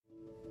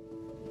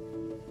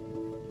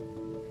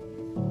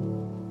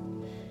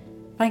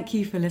Thank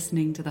you for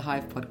listening to the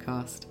Hive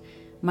podcast.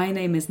 My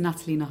name is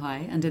Natalie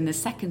Nahai, and in this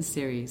second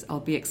series, I'll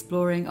be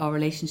exploring our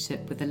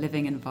relationship with the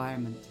living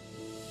environment.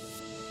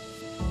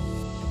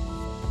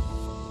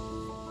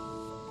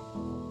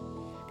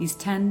 These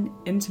 10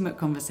 intimate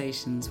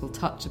conversations will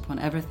touch upon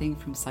everything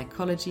from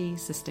psychology,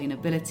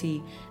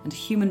 sustainability, and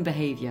human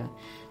behaviour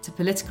to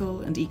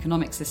political and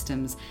economic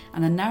systems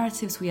and the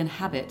narratives we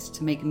inhabit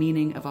to make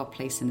meaning of our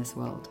place in this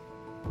world.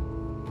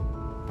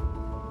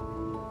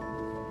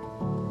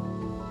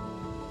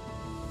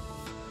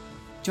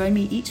 Join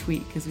me each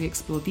week as we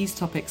explore these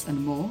topics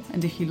and more,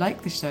 and if you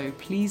like the show,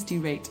 please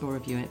do rate or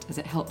review it as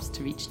it helps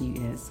to reach new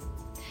ears.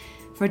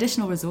 For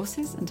additional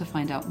resources and to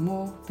find out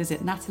more,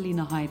 visit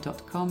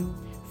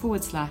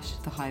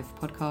natalienahai.com/The Hive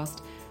podcast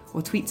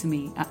or tweet to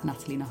me at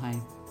Natalie Nahai.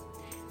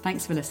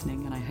 Thanks for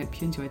listening, and I hope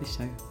you enjoy the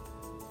show.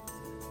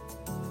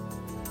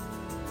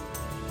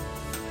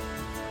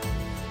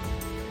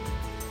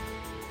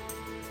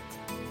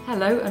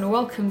 Hello and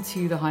welcome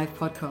to the Hive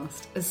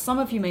podcast. As some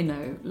of you may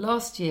know,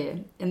 last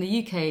year in the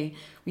UK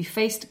we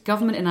faced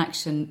government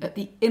inaction at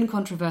the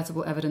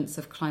incontrovertible evidence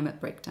of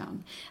climate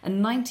breakdown,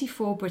 and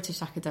 94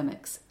 British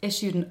academics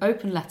issued an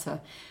open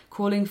letter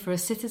calling for a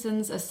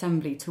citizens'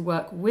 assembly to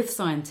work with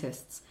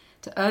scientists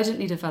to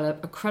urgently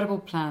develop a credible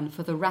plan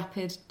for the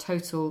rapid,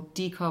 total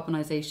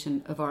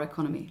decarbonisation of our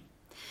economy.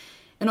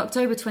 In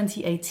October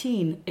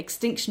 2018,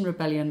 Extinction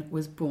Rebellion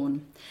was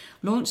born.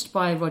 Launched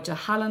by Roger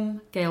Hallam,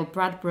 Gail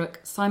Bradbrook,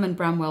 Simon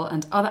Bramwell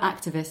and other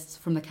activists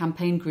from the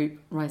campaign group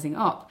Rising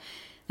Up,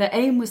 their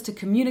aim was to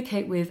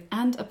communicate with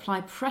and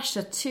apply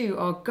pressure to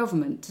our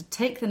government to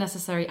take the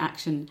necessary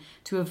action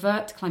to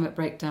avert climate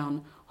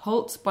breakdown,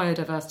 halt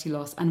biodiversity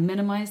loss and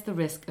minimise the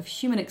risk of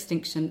human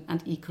extinction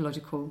and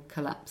ecological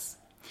collapse.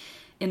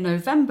 In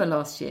November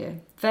last year,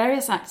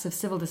 various acts of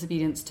civil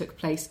disobedience took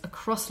place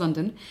across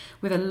London,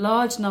 with a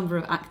large number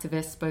of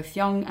activists, both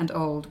young and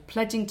old,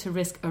 pledging to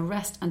risk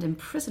arrest and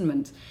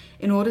imprisonment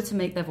in order to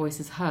make their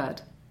voices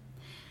heard.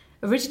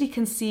 Originally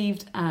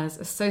conceived as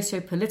a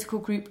socio-political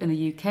group in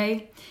the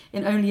UK,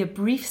 in only a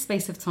brief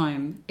space of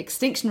time,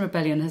 Extinction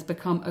Rebellion has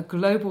become a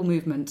global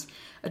movement,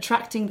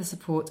 attracting the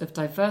support of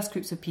diverse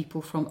groups of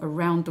people from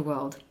around the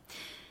world.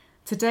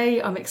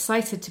 Today, I'm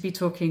excited to be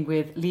talking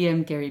with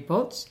Geary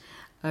Baulch,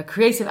 a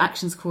Creative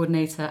Actions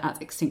Coordinator at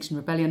Extinction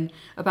Rebellion,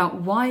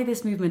 about why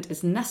this movement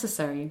is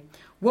necessary,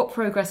 what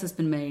progress has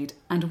been made,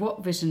 and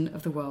what vision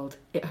of the world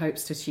it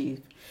hopes to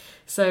achieve.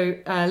 So,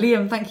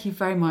 Liam, thank you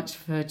very much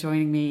for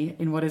joining me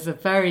in what is a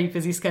very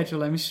busy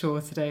schedule, I'm sure,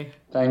 today.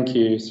 Thank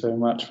you so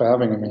much for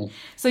having me.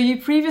 So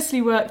you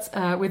previously worked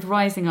with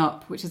Rising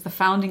Up, which is the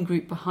founding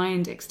group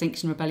behind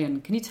Extinction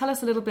Rebellion. Can you tell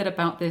us a little bit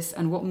about this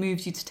and what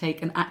moved you to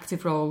take an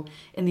active role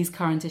in these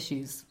current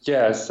issues?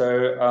 Yeah,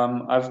 so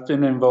I've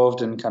been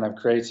involved in kind of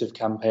creative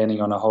campaigning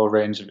on a whole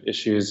range of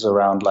issues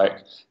around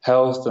like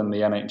health and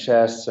the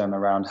NHS and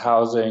around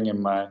housing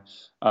in my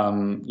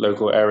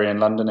local area in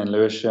London, in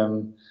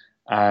Lewisham,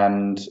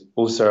 and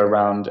also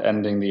around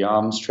ending the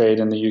arms trade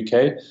in the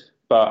UK.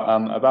 But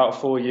about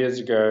 4 years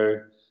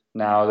ago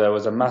now, there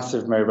was a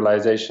massive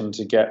mobilization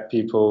to get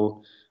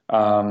people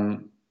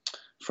from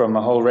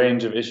a whole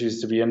range of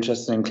issues to be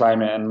interested in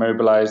climate and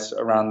mobilize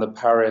around the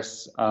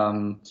Paris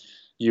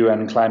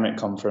UN climate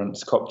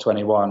conference,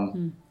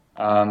 COP21.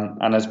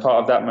 And as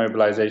part of that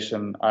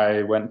mobilization,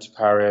 I went to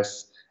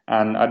Paris,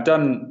 and I'd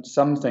done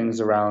some things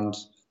around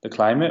the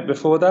climate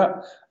before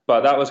that.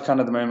 But that was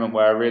kind of the moment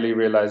where I really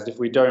realized if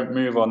we don't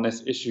move on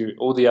this issue,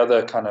 all the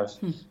other kind of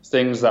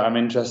things that I'm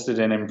interested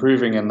in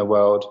improving in the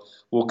world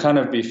will kind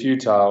of be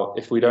futile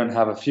if we don't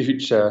have a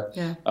future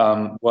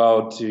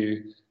world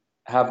to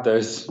have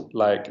those,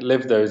 like,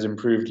 live those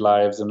improved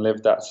lives and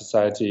live that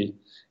society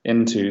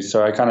into.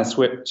 So I kind of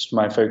switched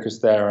my focus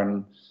there,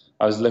 and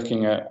I was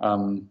looking at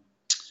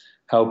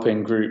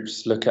helping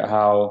groups look at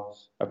how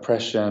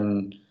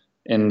oppression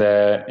in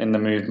the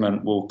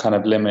movement will kind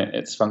of limit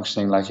its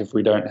functioning. Like if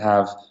we don't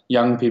have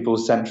young people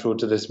central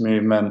to this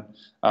movement,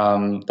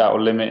 that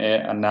will limit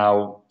it. And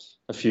now,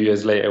 a few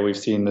years later, we've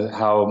seen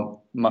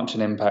how much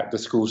an impact the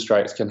school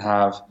strikes can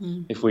have.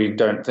 If we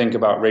don't think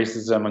about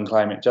racism and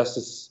climate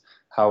justice,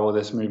 how will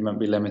this movement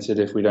be limited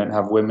if we don't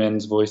have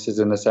women's voices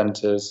in the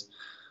centres?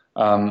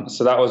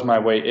 So that was my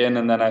way in.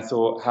 And then I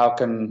thought, how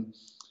can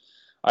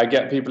I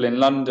get people in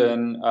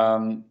London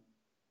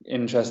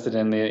interested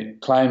in the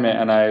climate?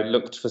 And I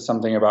looked for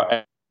something about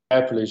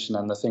air pollution,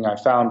 and the thing I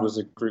found was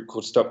a group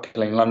called Stop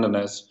Killing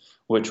Londoners,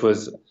 which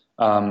was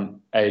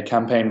a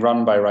campaign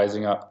run by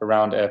Rising Up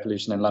around air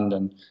pollution in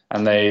London,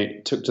 and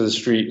they took to the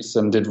streets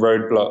and did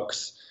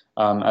roadblocks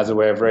as a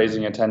way of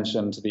raising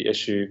attention to the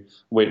issue,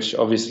 which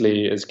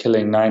obviously is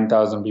killing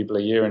 9,000 people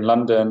a year in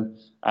London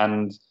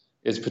and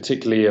is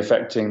particularly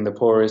affecting the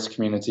poorest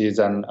communities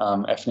and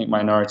ethnic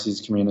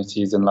minorities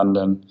communities in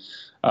London.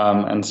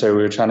 And so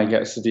we were trying to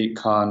get Sadiq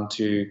Khan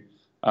to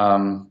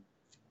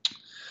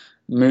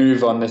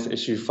move on this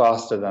issue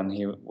faster than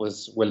he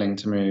was willing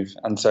to move.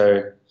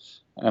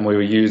 And we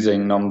were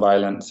using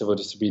non-violent civil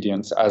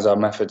disobedience as our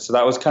method. So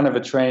that was kind of a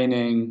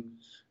training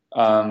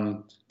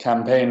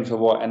campaign for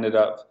what ended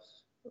up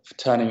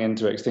turning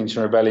into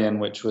Extinction Rebellion,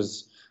 which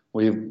was,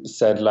 we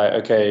said like,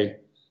 okay,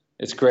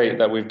 it's great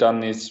that we've done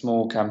these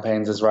small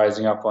campaigns as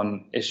Rising Up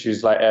on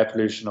issues like air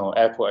pollution or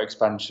airport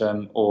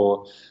expansion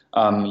or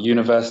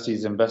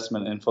universities'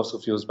 investment in fossil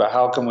fuels, but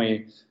how can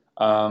we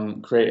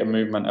create a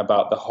movement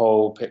about the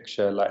whole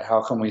picture? Like,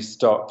 how can we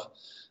stop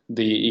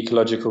the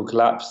ecological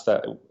collapse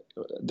that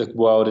the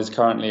world is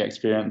currently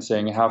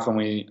experiencing? How can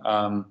we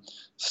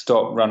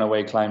stop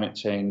runaway climate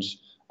change,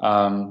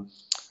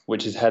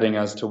 which is heading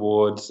us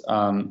towards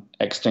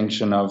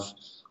extinction of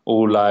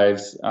all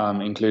lives,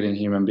 including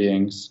human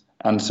beings?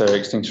 And so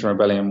Extinction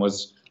Rebellion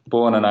was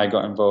born, and I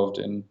got involved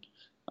in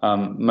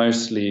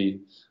mostly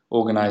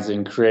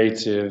organizing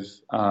creative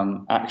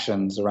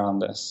actions around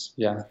this.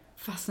 Yeah.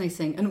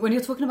 Fascinating. And when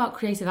you're talking about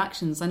creative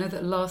actions, I know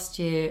that last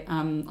year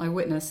I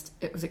witnessed,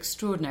 it was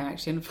extraordinary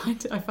actually,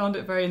 and I found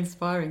it very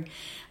inspiring,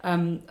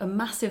 a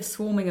massive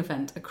swarming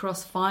event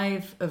across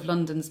 5 of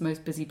London's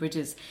most busy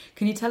bridges.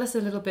 Can you tell us a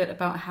little bit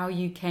about how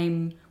you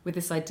came with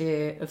this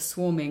idea of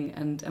swarming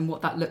and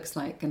what that looks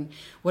like and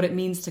what it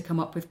means to come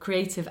up with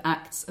creative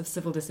acts of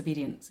civil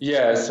disobedience?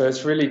 Yeah, so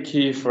it's really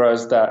key for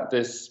us that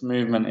this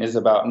movement is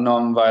about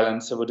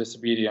non-violent civil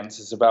disobedience.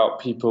 It's about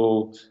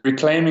people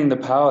reclaiming the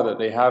power that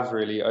they have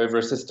really over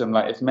a system.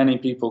 Like, if many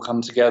people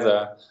come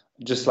together,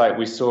 just like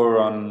we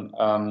saw on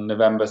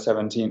November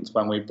 17th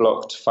when we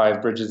blocked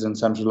 5 bridges in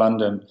central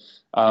London,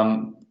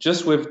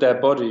 just with their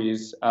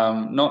bodies,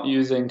 not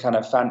using kind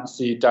of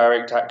fancy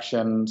direct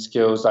action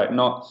skills, like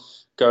not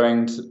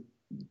going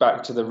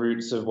back to the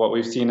roots of what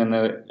we've seen in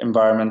the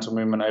environmental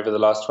movement over the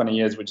last 20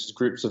 years, which is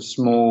groups of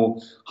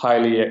small,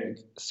 highly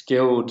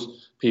skilled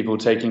people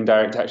taking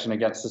direct action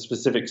against a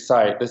specific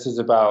site. This is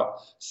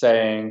about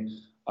saying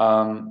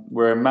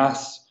we're a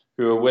mass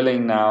who are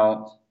willing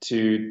now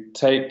to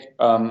take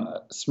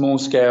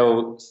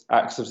small-scale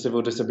acts of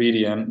civil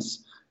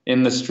disobedience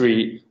in the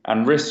street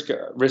and risk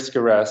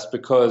arrest,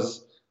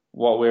 because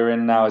what we're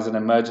in now is an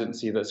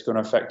emergency that's going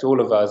to affect all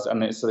of us,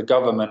 and it's the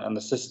government and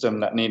the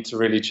system that need to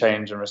really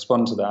change and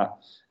respond to that.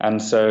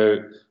 And so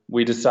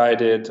we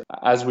decided,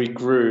 as we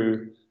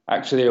grew,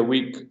 actually a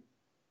week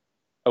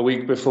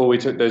before we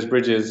took those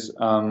bridges,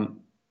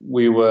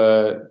 we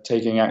were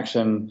taking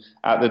action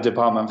at the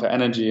Department for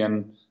Energy,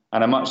 and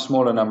a much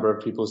smaller number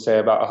of people, say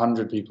about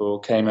 100 people,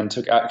 came and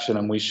took action,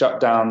 and we shut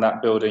down that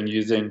building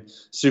using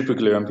super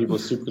glue, and people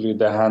super glued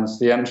their hands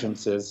to the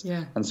entrances.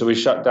 Yeah. And so we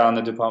shut down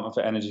the Department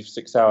for Energy for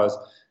 6 hours.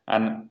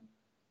 And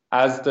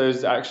as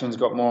those actions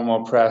got more and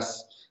more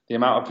press, the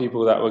amount of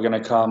people that were going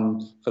to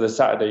come for the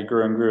Saturday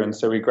grew and grew. And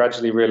so we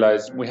gradually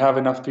realized we have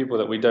enough people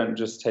that we don't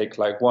just take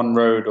like one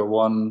road or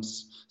one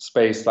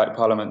space like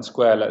Parliament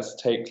Square. Let's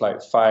take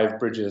like 5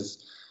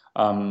 bridges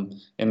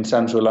in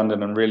central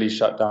London and really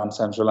shut down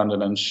central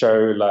London and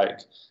show like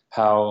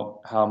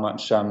how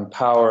much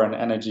power and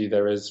energy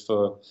there is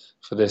for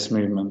this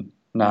movement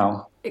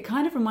now. It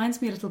kind of reminds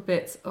me a little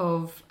bit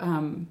of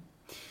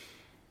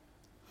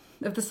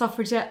the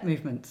suffragette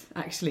movement,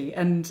 actually.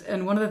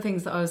 And one of the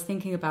things that I was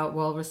thinking about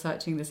while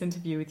researching this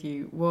interview with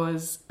you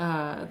was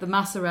the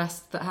mass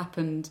arrest that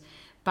happened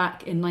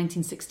back in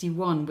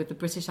 1961 with the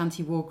British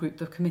anti-war group,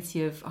 the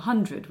Committee of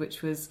 100,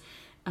 which was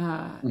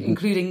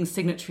including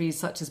signatories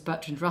such as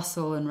Bertrand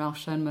Russell and Ralph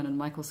Schoenman and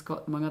Michael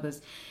Scott, among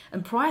others.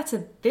 And prior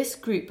to this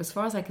group, as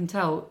far as I can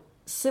tell,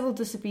 civil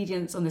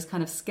disobedience on this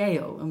kind of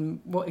scale,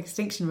 and what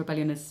Extinction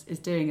Rebellion is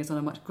doing is on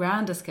a much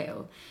grander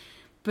scale.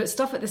 But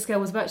stuff at this scale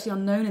was virtually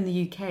unknown in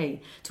the UK.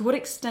 To what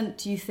extent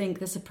do you think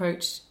this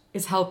approach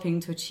is helping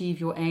to achieve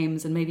your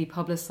aims and maybe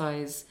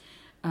publicise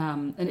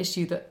an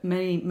issue that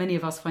many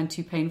of us find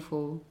too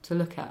painful to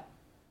look at?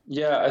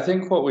 Yeah, I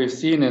think what we've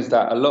seen is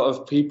that a lot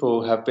of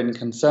people have been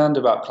concerned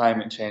about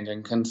climate change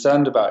and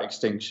concerned about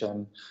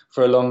extinction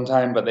for a long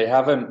time, but they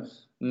haven't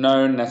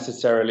known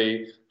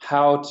necessarily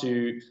how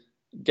to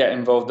get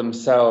involved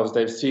themselves.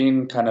 They've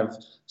seen kind of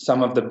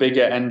some of the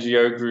bigger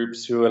NGO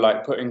groups who are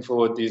like putting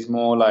forward these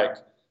more like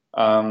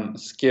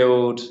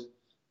skilled,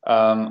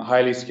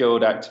 highly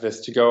skilled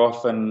activists to go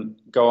off and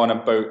go on a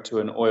boat to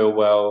an oil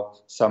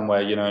well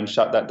somewhere, and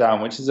shut that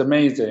down, which is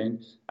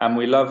amazing. And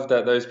we love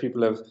that those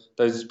people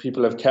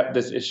have kept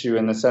this issue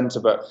in the center,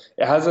 but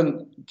it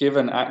hasn't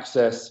given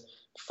access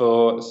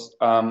for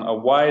a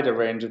wider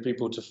range of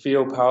people to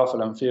feel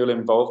powerful and feel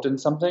involved in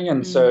something.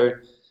 And so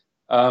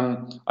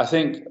I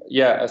think,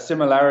 a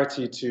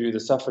similarity to the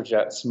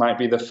suffragettes might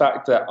be the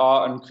fact that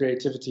art and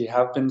creativity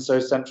have been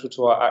so central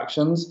to our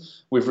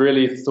actions. We've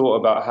really thought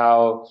about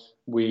how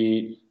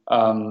we,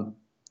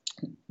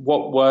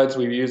 what words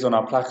we use on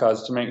our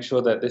placards to make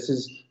sure that this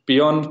is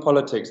beyond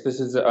politics. This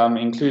is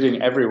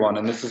including everyone,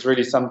 and this is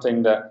really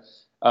something that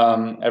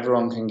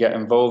everyone can get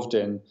involved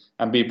in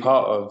and be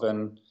part of.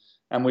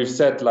 And we've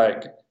said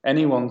like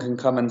anyone can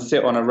come and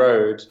sit on a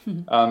road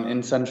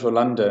in central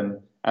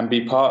London and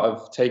be part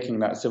of taking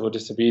that civil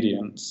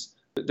disobedience.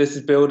 This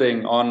is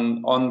building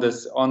on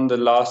the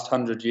last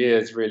 100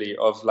 years really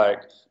of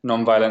like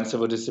non-violent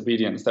civil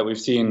disobedience that we've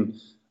seen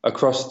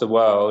across the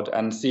world,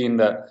 and seen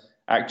that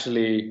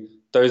actually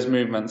those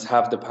movements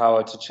have the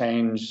power to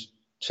change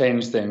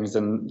change things,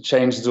 and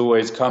change has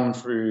always come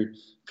through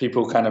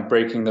people kind of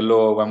breaking the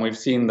law when we've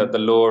seen that the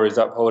law is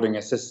upholding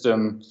a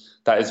system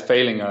that is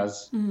failing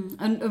us.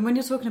 And when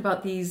you're talking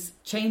about these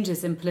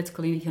changes in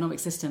political and economic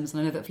systems,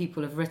 and I know that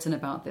people have written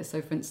about this,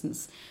 so for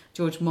instance,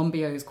 George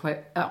Monbiot is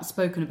quite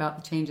outspoken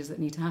about the changes that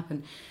need to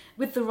happen.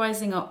 With the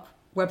Rising Up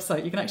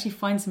website, you can actually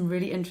find some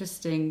really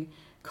interesting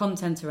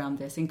content around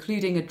this,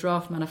 including a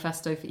draft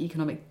manifesto for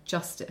economic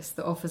justice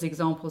that offers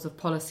examples of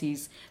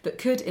policies that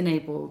could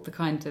enable the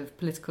kind of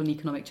political and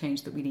economic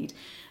change that we need.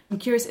 I'm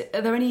curious,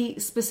 are there any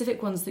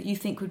specific ones that you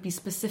think would be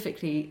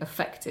specifically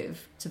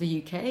effective to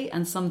the UK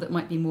and some that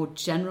might be more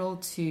general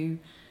to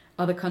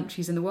other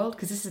countries in the world?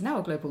 Because this is now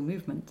a global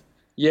movement.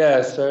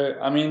 Yeah, so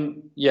I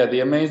mean, yeah, the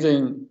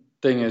amazing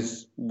thing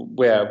is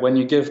when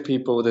you give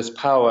people this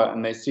power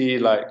and they see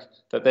like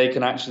that they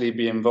can actually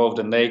be involved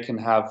and they can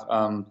have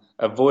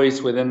a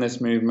voice within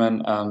this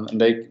movement, and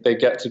they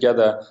get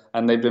together,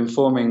 and they've been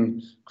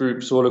forming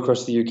groups all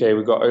across the UK.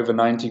 We've got over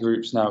 90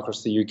 groups now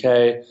across the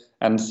UK,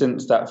 and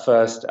since that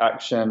first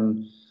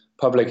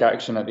public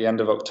action at the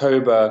end of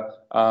October,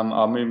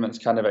 our movement's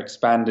kind of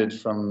expanded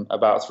from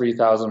about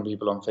 3,000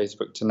 people on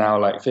Facebook to now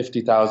like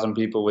 50,000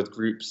 people with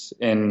groups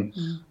in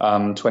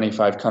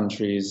 25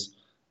 countries,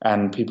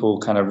 and people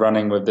kind of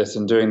running with this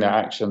and doing their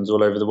actions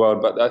all over the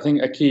world. But I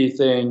think a key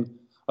thing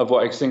of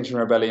what Extinction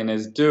Rebellion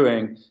is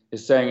doing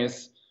is saying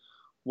it's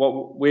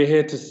what we're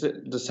here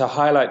to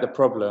highlight the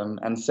problem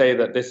and say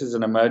that this is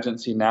an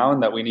emergency now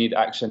and that we need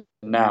action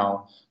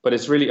now. But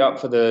it's really up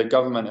for the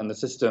government and the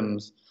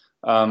systems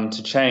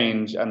to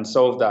change and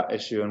solve that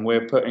issue. And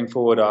we're putting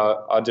forward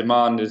our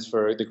demand is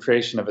for the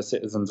creation of a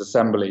citizens'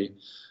 assembly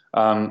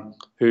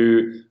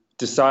who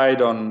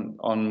decide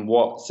on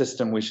what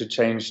system we should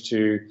change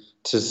to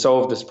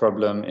solve this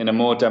problem in a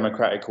more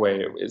democratic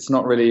way. It's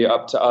not really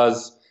up to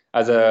us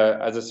as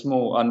a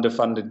small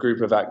underfunded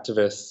group of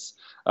activists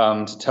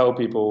to tell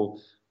people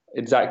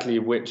exactly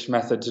which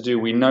method to do.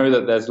 We know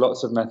that there's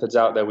lots of methods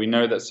out there. We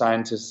know that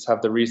scientists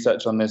have the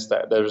research on this,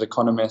 that there's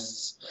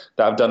economists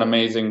that have done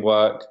amazing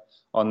work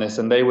on this,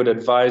 and they would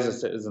advise a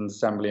citizens'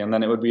 assembly, and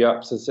then it would be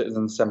up to the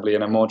citizens' assembly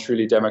in a more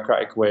truly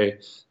democratic way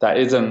that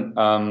isn't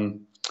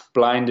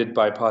blinded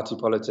by party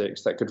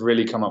politics, that could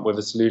really come up with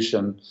a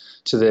solution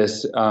to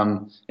this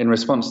in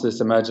response to this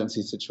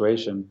emergency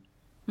situation.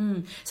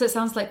 So it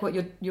sounds like what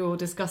you're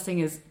discussing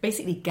is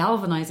basically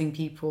galvanizing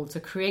people to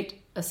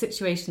create a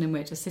situation in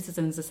which a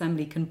citizens'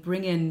 assembly can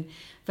bring in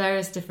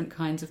various different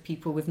kinds of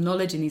people with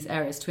knowledge in these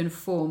areas to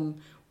inform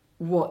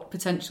what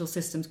potential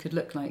systems could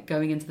look like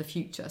going into the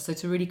future. So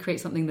to really create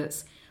something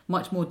that's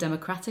much more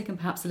democratic and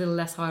perhaps a little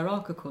less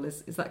hierarchical.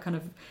 Is that kind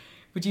of,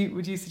 would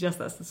you suggest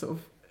that's the sort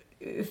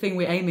of thing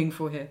we're aiming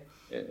for here?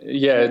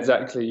 Yeah,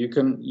 exactly. You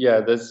can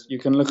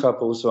look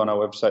up also on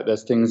our website.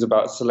 There's things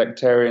about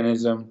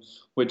selectarianism,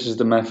 which is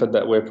the method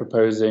that we're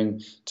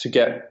proposing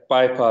to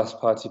bypass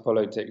party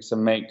politics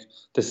and make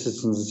the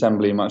citizens'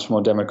 assembly much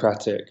more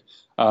democratic.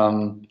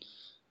 And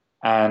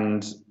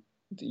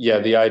yeah,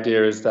 the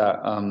idea is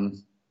that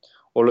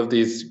all of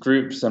these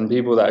groups and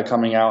people that are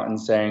coming out and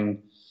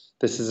saying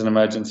this is an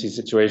emergency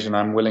situation,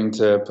 I'm willing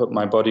to put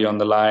my body on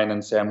the line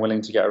and say I'm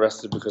willing to get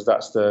arrested because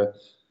that's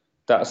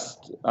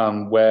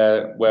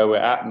where we're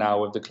at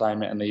now with the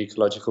climate and the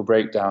ecological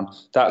breakdown.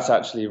 That's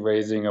actually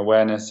raising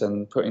awareness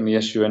and putting the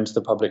issue into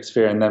the public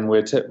sphere. And then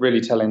we're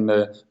really telling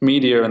the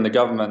media and the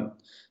government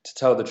to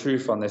tell the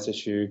truth on this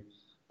issue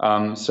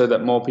so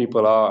that more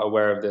people are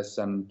aware of this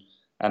and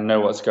know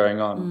what's going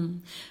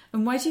on.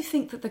 And why do you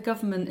think that the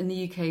government in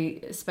the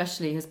UK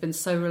especially has been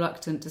so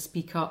reluctant to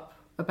speak up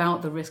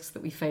about the risks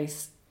that we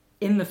face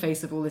in the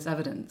face of all this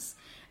evidence?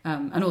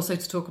 And also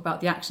to talk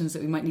about the actions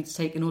that we might need to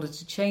take in order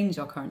to change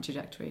our current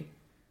trajectory?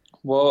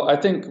 Well, I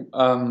think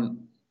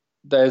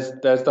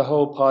there's the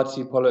whole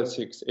party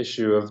politics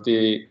issue of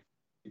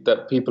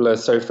that people are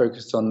so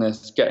focused on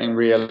this getting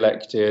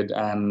re-elected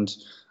and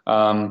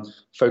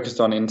focused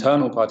on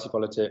internal party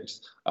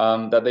politics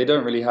that they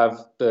don't really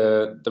have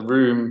the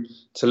room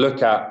to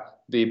look at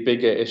the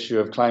bigger issue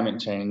of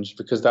climate change,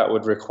 because that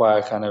would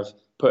require kind of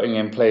putting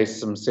in place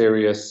some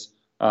serious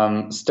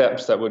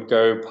steps that would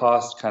go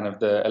past kind of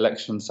the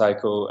election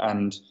cycle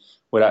and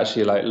would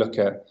actually look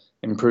at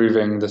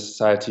improving the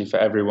society for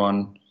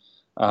everyone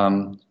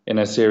in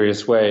a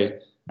serious way.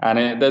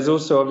 And there's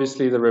also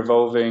obviously the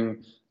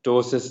revolving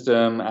door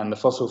system and the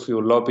fossil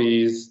fuel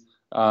lobbies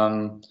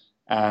and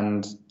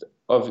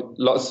of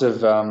lots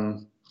of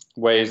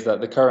ways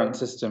that the current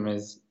system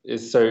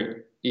is so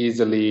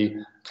easily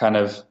kind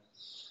of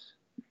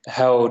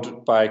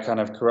held by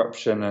kind of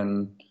corruption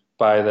and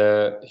by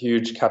the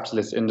huge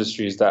capitalist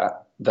industries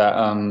that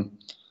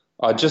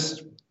are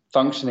just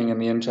functioning in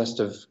the interest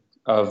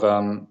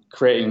of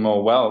creating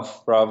more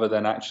wealth rather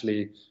than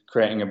actually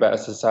creating a better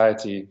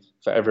society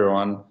for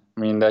everyone. I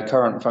mean, their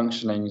current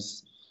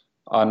functionings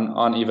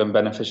aren't even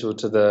beneficial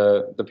to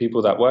the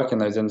people that work in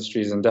those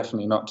industries, and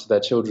definitely not to their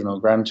children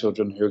or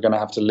grandchildren who are going to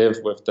have to live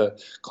with the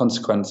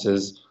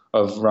consequences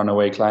of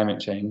runaway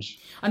climate change.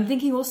 I'm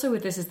thinking also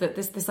with this is that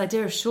this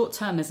idea of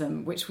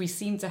short-termism, which we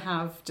seem to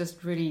have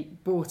just really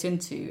bought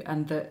into,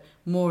 and that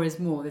more is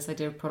more, this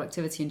idea of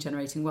productivity and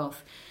generating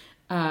wealth,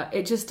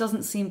 it just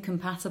doesn't seem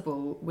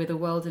compatible with a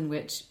world in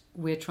which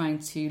we're trying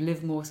to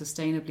live more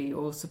sustainably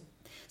or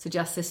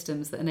suggest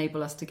systems that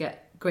enable us to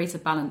get greater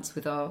balance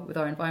with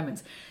our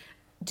environments.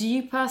 Do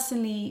you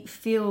personally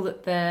feel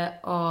that there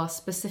are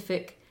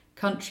specific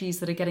countries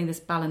that are getting this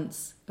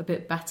balance a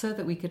bit better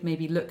that we could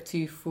maybe look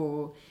to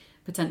for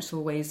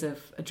potential ways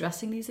of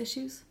addressing these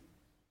issues?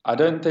 I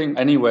don't think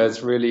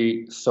anywhere's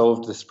really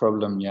solved this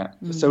problem yet.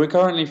 So we're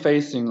currently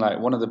facing like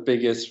one of the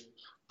biggest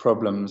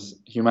problems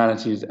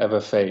humanity's ever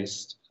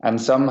faced.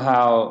 And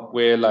somehow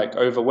we're like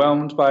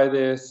overwhelmed by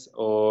this,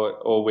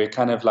 or we're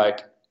kind of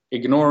like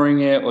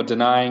ignoring it or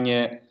denying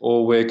it,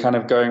 or we're kind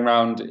of going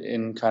around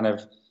in kind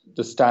of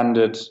the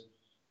standard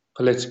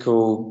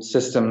political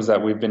systems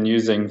that we've been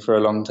using for a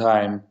long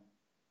time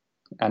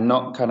and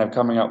not kind of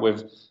coming up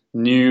with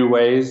new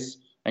ways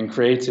and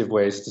creative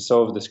ways to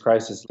solve this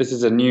crisis. This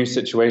is a new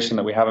situation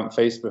that we haven't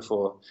faced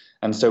before.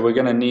 And so we're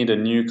going to need a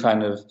new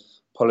kind of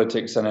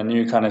politics and a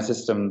new kind of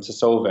system to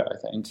solve it, I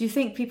think. Do you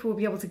think people will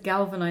be able to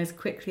galvanise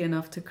quickly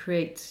enough to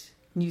create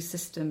new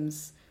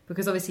systems?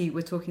 Because obviously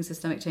we're talking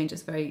systemic change,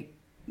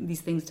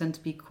 these things tend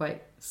to be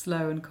quite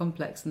slow and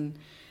complex and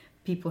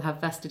people have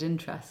vested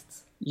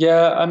interests.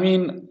 Yeah, I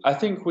mean, I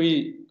think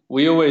we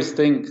always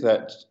think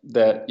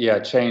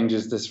that change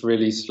is this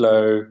really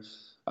slow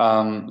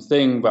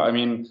thing. But I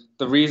mean,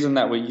 the reason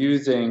that we're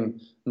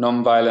using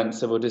non-violent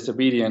civil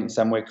disobedience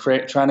and we're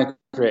trying to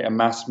create a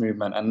mass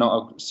movement and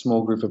not a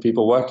small group of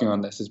people working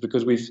on this is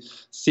because we've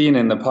seen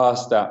in the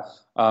past that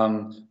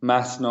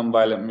mass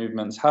non-violent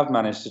movements have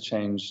managed to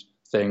change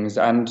things.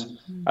 And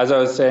as I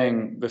was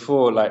saying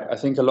before, like I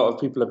think a lot of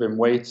people have been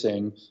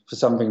waiting for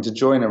something to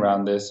join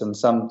around this, and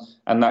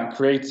that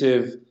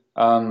creative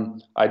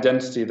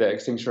identity that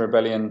Extinction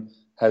Rebellion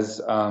has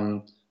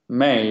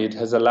made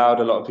has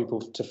allowed a lot of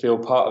people to feel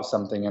part of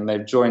something, and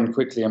they've joined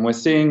quickly. And we're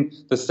seeing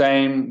the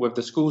same with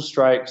the school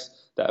strikes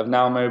that have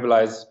now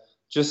mobilized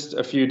just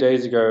a few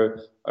days ago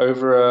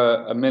over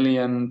a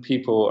million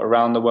people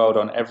around the world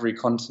on every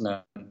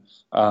continent.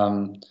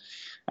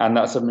 And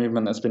that's a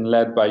movement that's been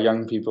led by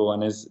young people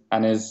and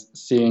is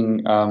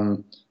seeing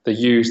the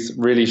youth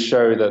really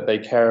show that they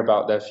care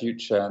about their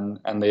future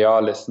and they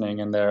are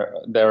listening and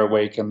they're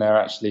awake and they're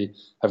actually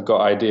have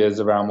got ideas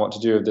around what to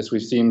do with this.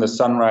 We've seen the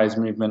Sunrise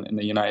Movement in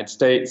the United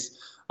States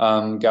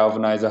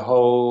galvanize a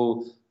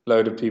whole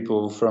load of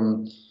people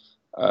from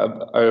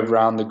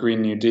around the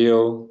Green New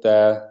Deal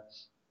there.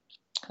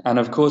 And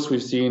of course,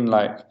 we've seen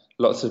like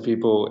lots of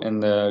people in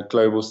the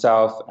global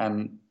south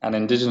and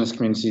indigenous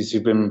communities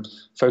who've been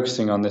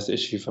focusing on this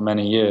issue for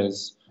many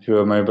years who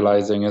are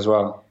mobilizing as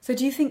well. So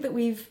do you think that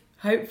we've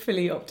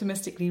hopefully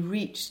optimistically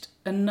reached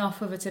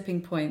enough of a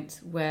tipping point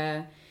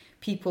where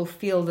people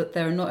feel that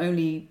there are not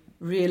only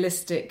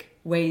realistic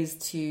ways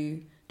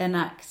to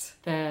enact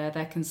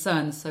their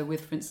concerns, so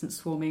with, for instance,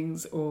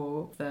 swarmings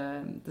or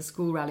the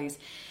school rallies,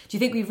 do you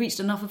think we've reached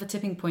enough of a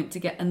tipping point to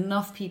get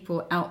enough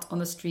people out on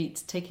the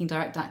street taking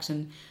direct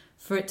action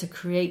for it to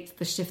create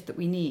the shift that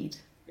we need?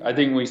 I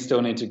think we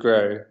still need to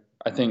grow.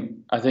 I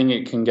think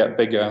it can get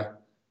bigger,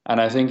 and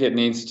I think it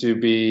needs to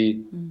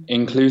be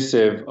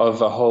inclusive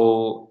of a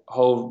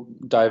whole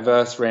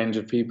diverse range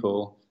of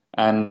people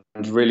and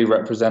really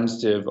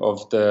representative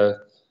of the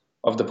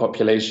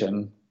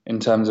population in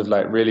terms of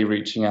like really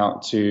reaching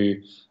out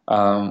to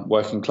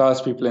working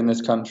class people in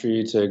this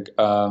country, to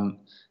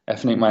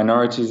ethnic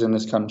minorities in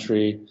this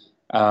country,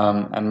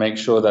 and make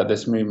sure that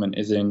this movement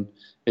is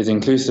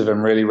inclusive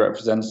and really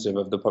representative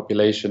of the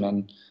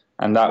population,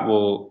 and that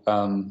will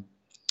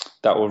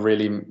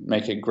really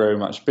make it grow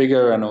much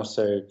bigger and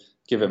also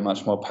give it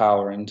much more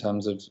power in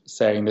terms of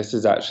saying this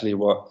is actually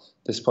what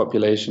this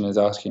population is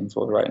asking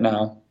for right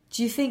now.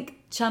 Do you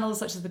think channels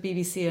such as the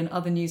BBC and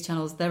other news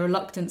channels, their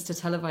reluctance to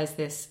televise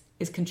this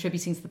is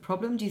contributing to the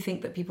problem? Do you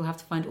think that people have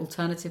to find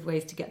alternative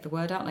ways to get the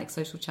word out, like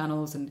social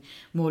channels and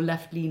more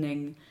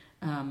left-leaning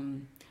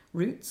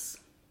routes?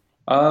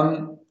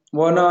 Well,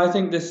 no, I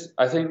think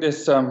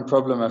this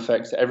problem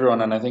affects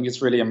everyone, and I think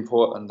it's really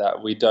important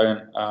that we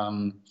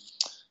don't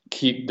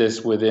keep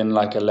this within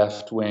like a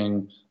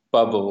left-wing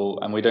bubble,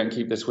 and we don't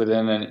keep this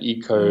within an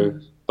eco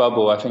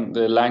bubble. I think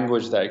the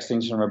language that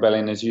Extinction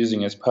Rebellion is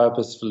using is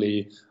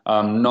purposefully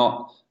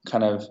not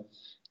kind of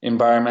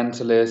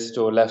environmentalist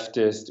or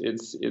leftist.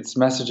 It's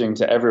messaging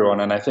to everyone,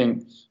 and I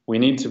think we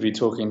need to be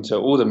talking to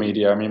all the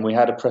media. I mean, we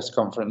had a press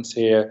conference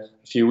here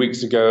a few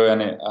weeks ago,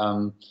 and it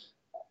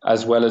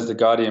as well as The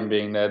Guardian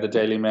being there, the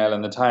Daily Mail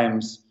and the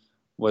Times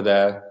were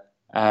there.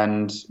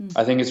 And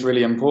I think it's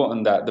really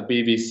important that the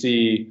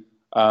BBC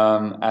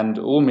and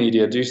all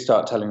media do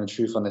start telling the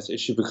truth on this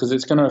issue, because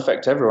it's going to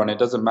affect everyone. It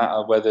doesn't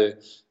matter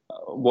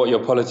what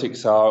your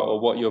politics are or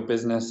what your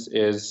business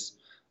is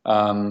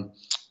or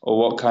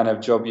what kind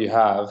of job you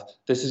have.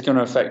 This is going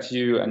to affect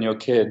you and your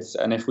kids.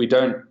 And if we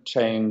don't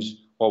change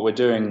what we're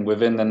doing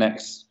within the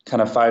next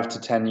kind of 5 to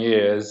 10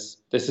 years,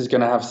 this is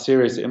going to have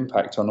serious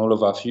impact on all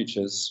of our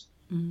futures.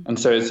 And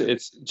so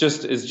it's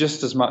just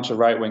as much a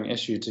right-wing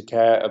issue to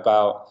care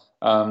about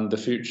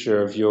the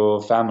future of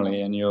your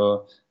family and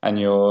your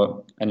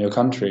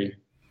country.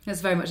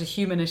 It's very much a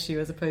human issue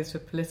as opposed to a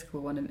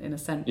political one in a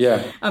sense.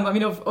 Yeah. I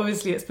mean,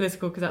 obviously it's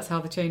political because that's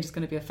how the change is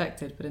going to be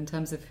affected, but in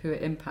terms of who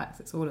it impacts,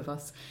 it's all of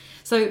us.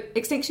 So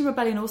Extinction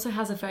Rebellion also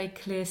has a very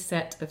clear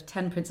set of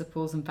 10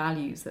 principles and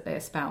values that they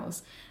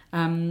espouse.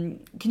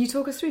 Can you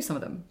talk us through some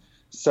of them?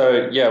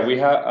 So yeah, we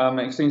have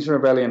Extinction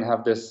Rebellion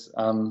have this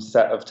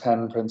set of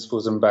 10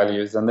 principles and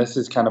values, and this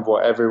is kind of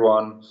what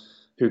everyone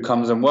who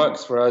comes and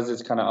works for us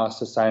is kind of asked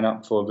to sign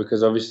up for,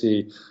 because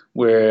obviously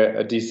we're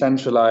a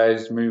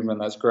decentralized movement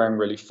that's growing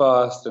really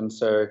fast, and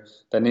so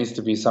there needs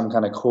to be some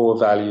kind of core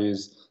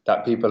values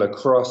that people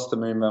across the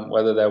movement,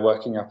 whether they're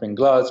working up in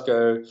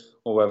Glasgow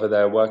or whether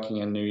they're working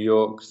in New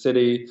York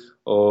City,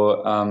 or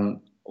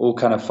all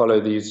kind of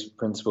follow these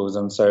principles.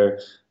 And so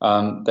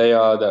they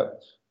are that,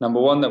 number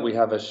one, that we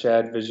have a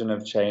shared vision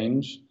of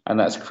change, and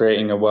that's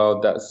creating a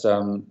world that's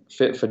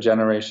fit for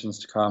generations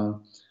to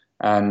come.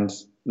 And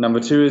number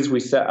two is we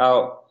set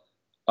out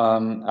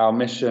our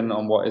mission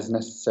on what is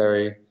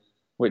necessary,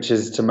 which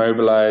is to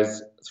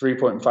mobilize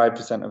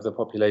 3.5% of the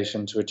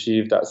population to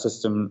achieve that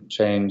system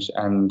change,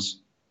 and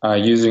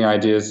using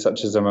ideas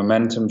such as a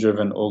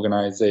momentum-driven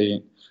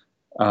organizing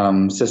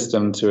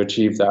system to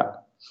achieve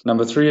that.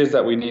 Number three is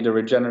that we need a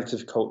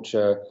regenerative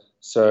culture.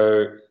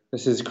 So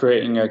this is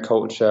creating a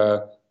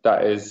culture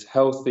that is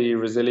healthy,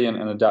 resilient,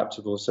 and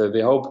adaptable. So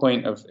the whole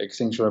point of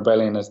Extinction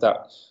Rebellion is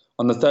that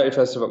on the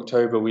 31st of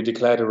October, we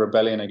declared a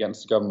rebellion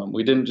against the government.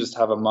 We didn't just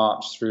have a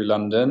march through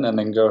London and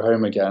then go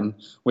home again.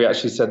 We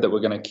actually said that we're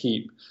going to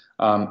keep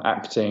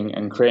acting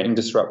and creating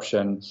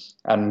disruption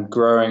and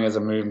growing as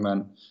a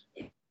movement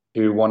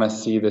who want to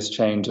see this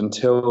change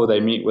until they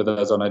meet with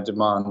us on our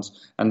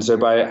demands. And so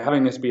by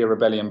having this be a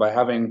rebellion, by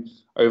having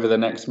over the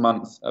next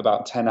month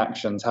about 10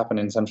 actions happen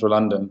in central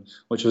London,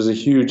 which was a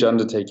huge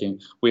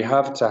undertaking, we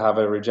have to have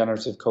a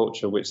regenerative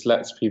culture which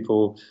lets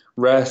people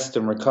rest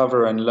and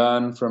recover and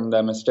learn from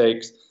their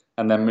mistakes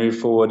and then move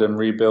forward and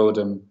rebuild.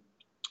 And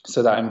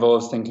so that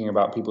involves thinking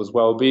about people's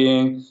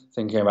well-being,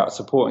 thinking about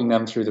supporting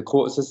them through the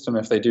court system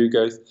if they do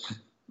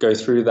go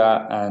through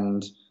that,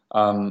 and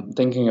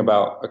thinking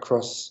about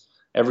across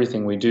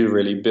everything we do,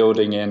 really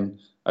building in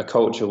a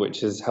culture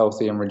which is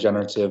healthy and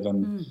regenerative.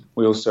 And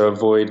we also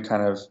avoid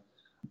kind of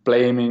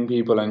blaming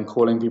people and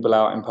calling people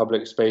out in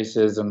public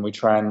spaces, and we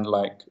try and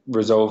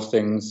resolve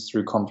things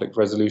through conflict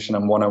resolution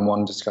and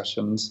one-on-one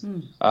discussions.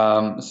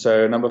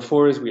 So number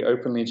four is we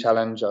openly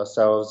challenge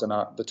ourselves and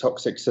the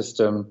toxic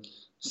system,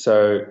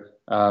 so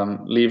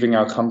leaving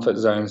our comfort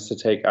zones to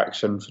take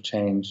action for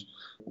change.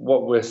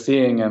 What we're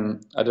seeing,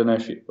 and I don't know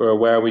if you're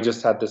aware, we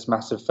just had this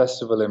massive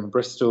festival in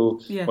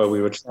Bristol. Yes. Where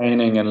we were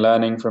training and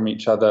learning from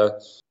each other.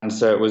 And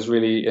so it was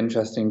really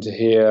interesting to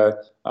hear.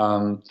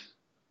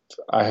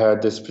 I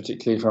heard this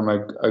particularly from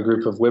a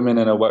group of women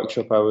in a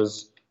workshop I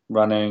was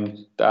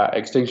running, that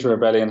Extinction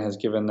Rebellion has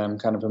given them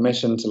kind of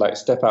permission to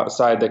step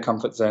outside their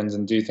comfort zones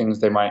and do things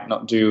they might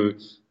not do.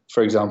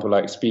 For example,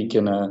 speak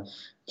in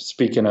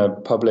a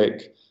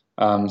public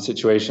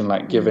situation,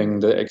 like giving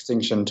the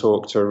Extinction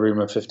talk to a room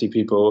of 50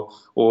 people,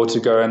 or to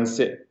go and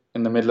sit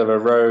in the middle of a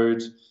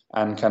road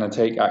and kind of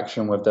take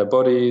action with their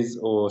bodies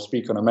or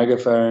speak on a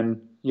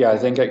megaphone. Yeah, I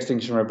think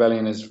Extinction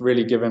Rebellion is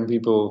really giving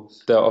people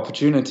the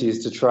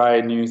opportunities to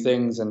try new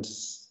things and to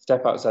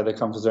step outside their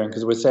comfort zone,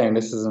 because we're saying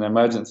this is an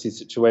emergency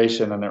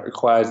situation and it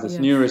requires this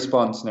new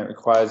response, and it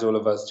requires all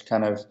of us to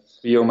kind of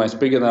be almost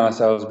bigger than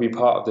ourselves, be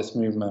part of this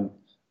movement.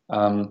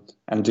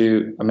 And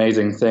do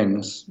amazing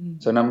things.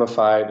 So number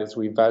five is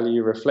we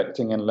value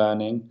reflecting and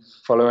learning,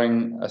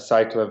 following a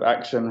cycle of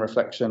action,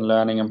 reflection,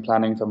 learning, and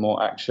planning for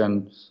more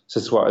action. So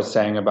this is what I was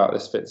saying about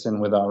this fits in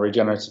with our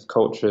regenerative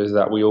culture, is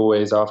that we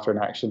always, after an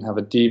action, have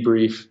a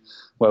debrief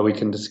where we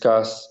can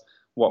discuss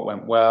what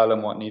went well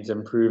and what needs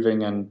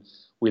improving, and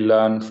we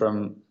learn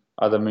from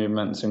other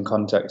movements and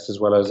contexts as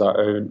well as our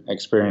own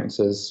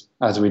experiences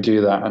as we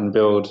do that, and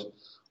build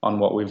on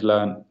what we've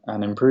learned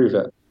and improve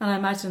it. And I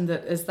imagine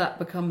that as that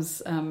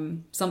becomes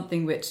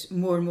something which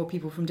more and more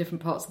people from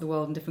different parts of the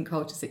world and different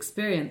cultures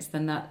experience,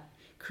 then that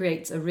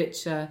creates a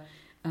richer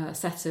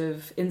set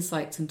of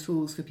insights and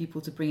tools for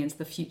people to bring into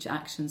the future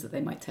actions that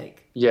they might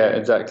take. Yeah,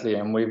 exactly.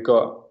 And we've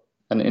got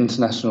an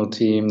international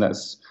team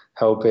that's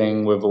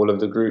helping with all of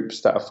the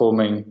groups that are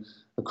forming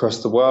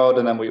across the world.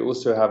 And then we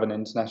also have an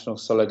international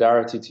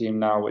solidarity team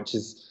now, which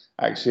is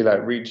actually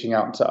reaching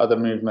out to other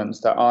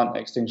movements that aren't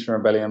Extinction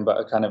Rebellion but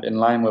are kind of in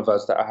line with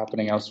us, that are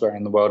happening elsewhere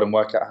in the world, and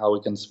work out how we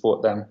can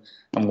support them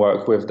and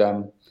work with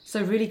them.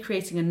 So really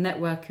creating a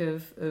network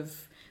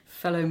of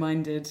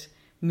fellow-minded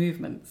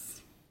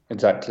movements.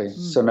 Exactly.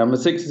 So number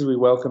six is we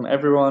welcome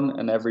everyone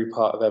and every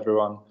part of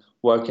everyone,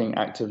 working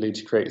actively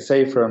to create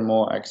safer and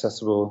more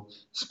accessible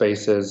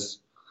spaces,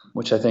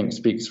 which I think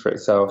speaks for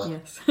itself.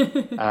 Yes.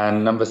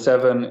 And number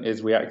seven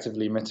is we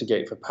actively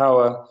mitigate for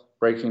power,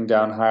 breaking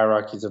down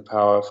hierarchies of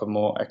power for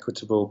more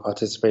equitable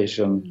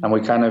participation. And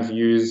we kind of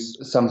use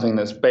something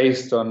that's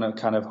based on a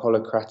kind of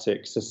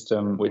holocratic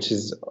system, which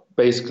is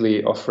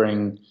basically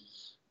offering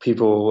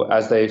people,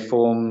 as they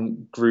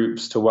form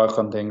groups to work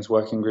on things,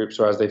 working groups,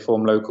 or as they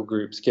form local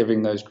groups,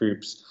 giving those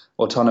groups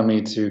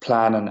autonomy to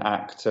plan and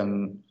act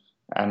and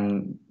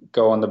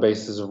go on the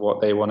basis of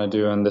what they want to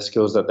do and the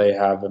skills that they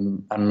have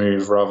and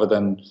move, rather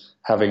than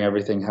having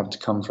everything have to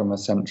come from a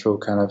central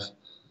kind of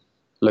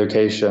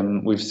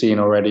location. We've seen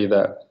already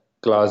that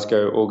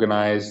Glasgow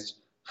organised,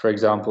 for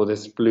example,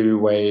 this blue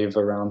wave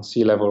around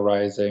sea level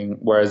rising,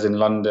 whereas in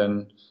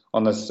London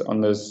on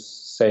the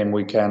same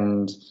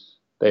weekend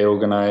they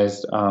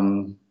organised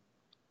an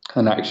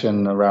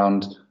action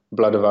around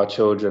blood of our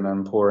children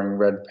and pouring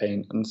red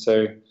paint. And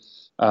so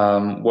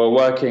we're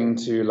working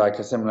to like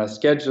a similar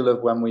schedule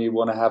of when we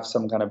want to have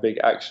some kind of big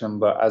action,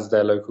 but as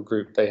their local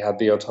group, they had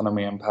the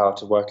autonomy and power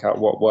to work out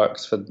what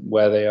works for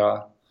where they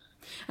are.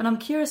 And I'm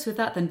curious with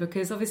that then,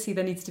 because obviously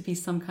there needs to be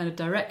some kind of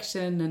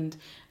direction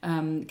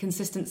and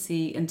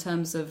consistency in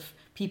terms of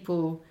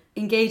people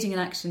engaging in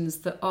actions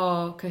that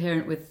are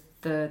coherent with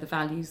the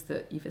values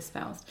that you've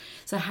espoused.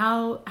 So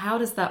how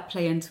does that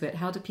play into it?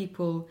 How do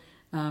people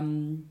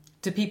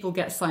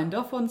get signed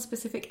off on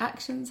specific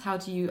actions? How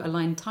do you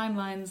align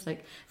timelines?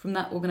 Like from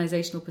that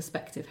organizational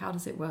perspective, how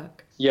does it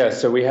work? Yeah,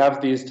 so we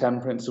have these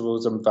 10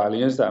 principles and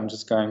values that I'm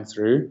just going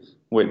through,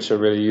 which are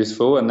really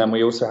useful. And then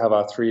we also have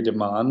our 3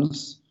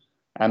 demands.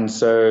 And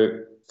so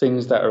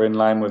things that are in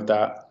line with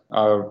that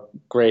are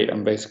great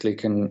and basically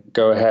can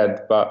go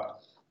ahead. But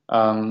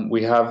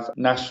we have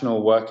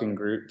national working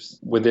groups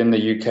within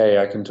the UK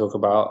I can talk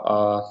about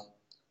are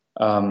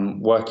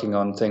working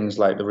on things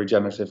like the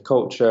regenerative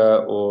culture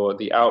or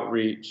the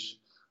outreach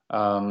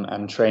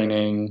and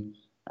training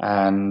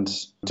and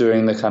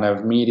doing the kind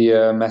of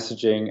media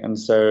messaging. And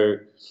so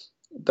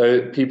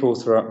people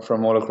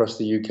from all across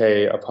the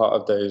UK are part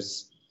of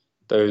those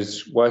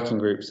working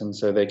groups, and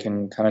so they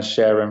can kind of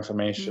share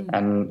information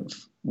and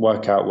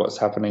work out what's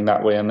happening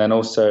that way. And then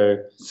also,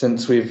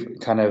 since we've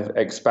kind of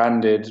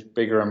expanded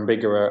bigger and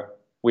bigger,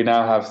 we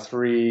now have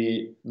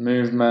 3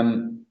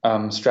 movement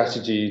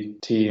strategy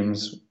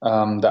teams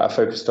that are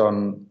focused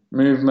on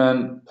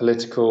movement,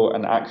 political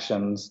and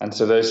actions. And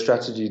so those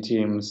strategy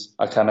teams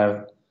are kind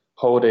of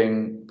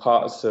holding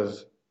parts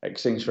of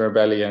Extinction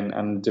Rebellion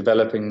and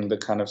developing the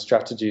kind of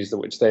strategies that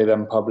which they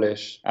then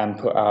publish and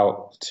put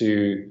out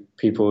to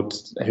people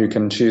who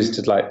can choose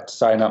to like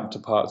sign up to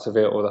parts of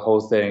it or the whole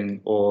thing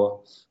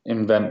or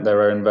invent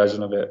their own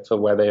version of it for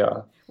where they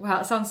are. Wow,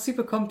 it sounds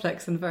super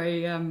complex and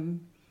very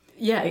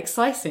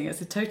exciting.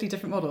 It's a totally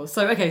different model.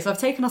 So I've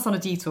taken us on a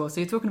detour. So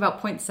you're talking about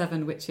point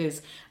 7, which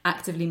is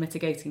actively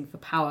mitigating for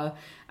power.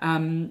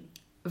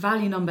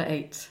 Value number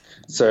 8.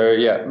 So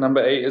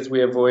number 8 is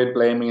we avoid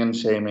blaming and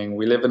shaming.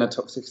 We live in a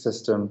toxic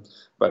system,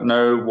 but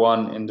no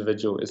one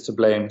individual is to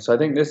blame. So I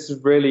think this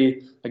is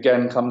really,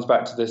 again, comes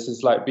back to this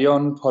is like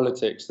beyond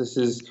politics. This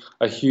is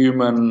a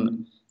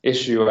human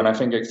issue. And I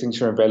think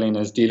Extinction Rebellion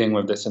is dealing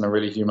with this in a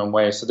really human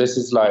way. So this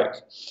is like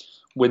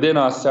within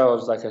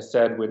ourselves, like I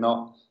said, we're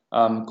not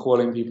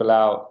calling people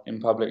out in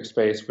public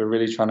space. We're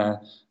really trying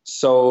to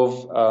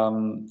solve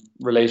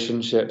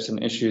relationships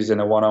and issues in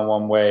a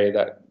one-on-one way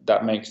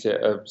that makes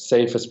it a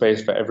safer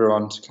space for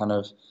everyone to kind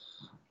of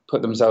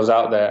put themselves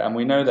out there. And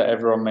we know that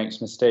everyone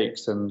makes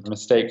mistakes, and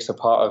mistakes are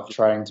part of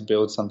trying to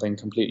build something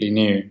completely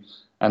new.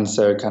 And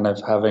so kind of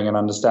having an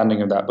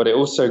understanding of that. But it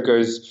also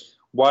goes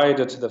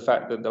wider to the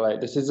fact that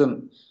this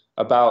isn't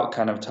about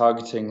kind of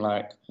targeting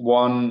like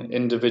one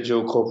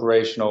individual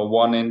corporation or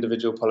one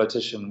individual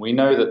politician. We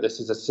know that this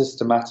is a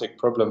systematic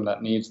problem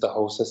that needs the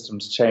whole system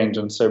to change.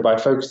 And so by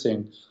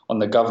focusing on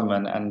the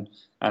government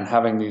and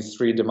having these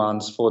 3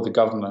 demands for the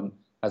government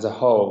as a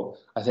whole,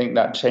 I think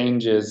that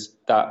changes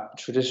that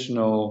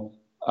traditional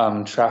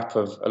trap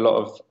of a lot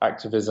of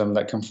activism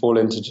that can fall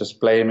into just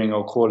blaming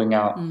or calling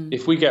out.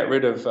 If we get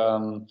rid of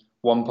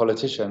one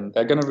politician,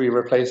 they're going to be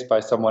replaced by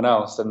someone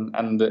else,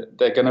 and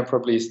they're going to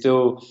probably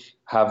still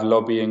have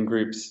lobbying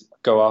groups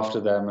go after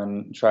them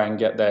and try and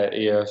get their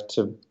ear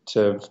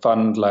to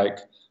fund like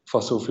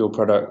fossil fuel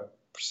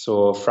products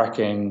or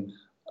fracking,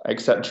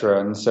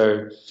 etc. And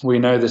so we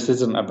know this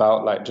isn't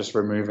about like just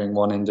removing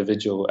one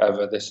individual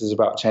ever. This is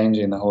about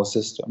changing the whole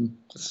system.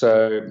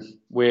 So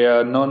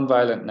we're a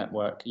non-violent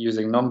network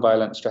using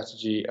non-violent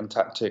strategy and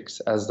tactics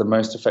as the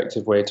most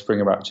effective way to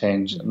bring about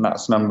change. And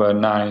that's number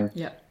 9.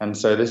 Yeah. And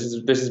so this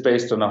is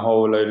based on a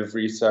whole load of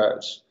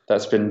research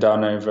that's been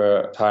done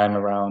over time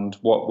around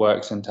what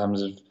works in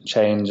terms of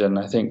change. And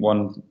I think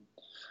one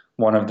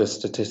of the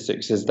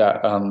statistics is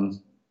that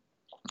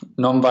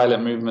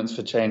non-violent movements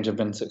for change have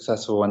been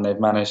successful when they've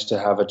managed to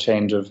have a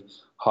change of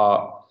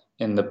heart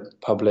in the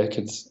public.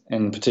 It's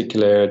in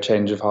particular a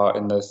change of heart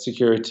in the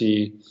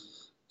security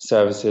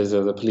services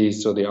or the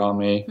police or the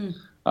army,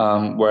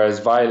 whereas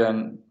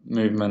violent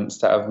movements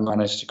that have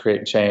managed to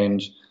create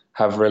change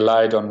have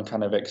relied on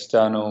kind of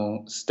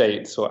external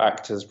states or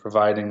actors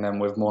providing them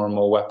with more and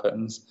more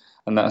weapons.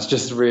 And that's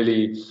just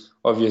really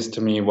obvious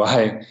to me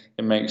why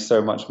it makes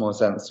so much more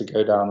sense to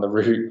go down the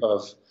route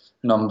of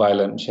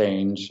non-violent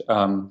change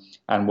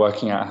and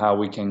working out how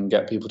we can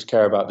get people to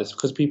care about this,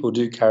 because people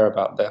do care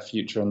about their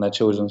future and their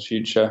children's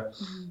future.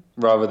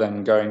 rather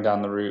than going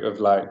down the route of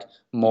like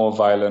more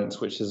violence,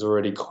 which has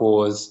already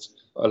caused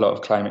a lot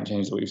of climate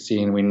change that we've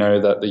seen. We know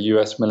that the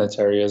US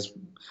military is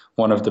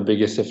one of the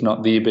biggest, if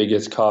not the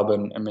biggest,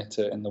 carbon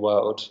emitter in the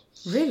world.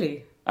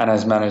 Really? And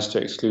has managed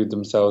to exclude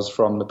themselves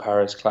from the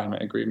Paris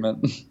Climate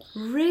Agreement.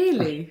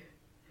 Really?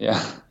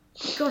 Yeah.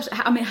 Gosh,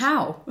 I mean,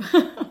 how?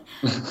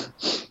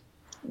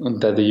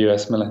 They're the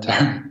US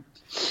military.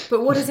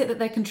 But what is it that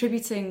they're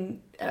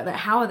contributing,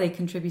 how are they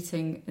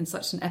contributing in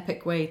such an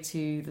epic way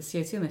to the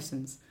CO2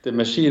 emissions? The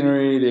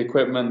machinery, the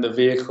equipment, the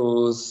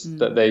vehicles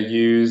that they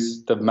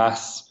use, the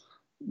mass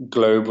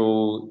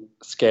global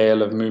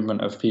scale of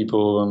movement of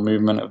people and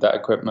movement of that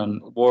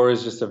equipment. War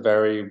is just a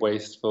very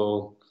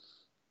wasteful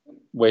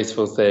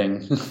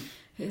thing.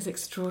 It is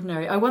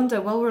extraordinary. I wonder,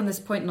 while we're on this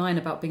point 9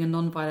 about being a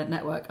non-violent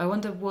network, I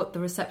wonder what the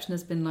reception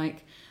has been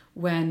like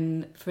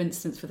when, for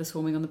instance, for the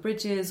swarming on the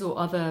bridges or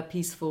other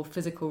peaceful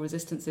physical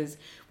resistances,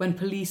 when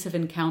police have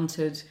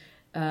encountered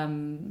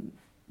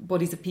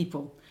bodies of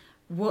people.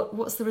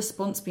 What's the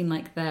response been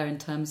like there in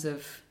terms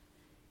of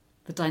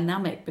the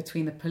dynamic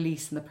between the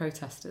police and the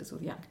protesters or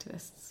the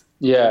activists?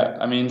 Yeah,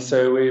 I mean,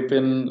 so we've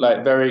been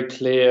like very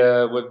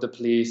clear with the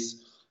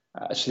police,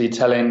 actually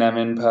telling them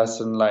in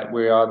person, like,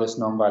 we are this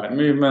non-violent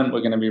movement, we're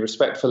going to be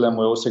respectful, and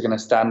we're also going to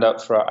stand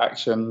up for our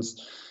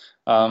actions.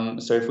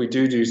 So if we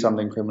do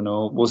something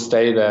criminal, we'll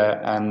stay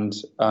there and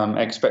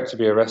expect to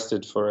be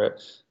arrested for it.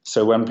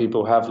 So when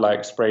people have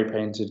like spray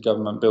painted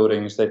government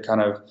buildings, they've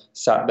kind of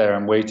sat there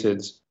and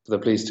waited for the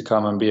police to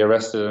come and be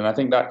arrested. And I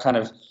think that kind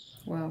of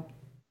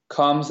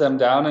calms them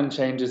down and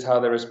changes how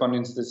they're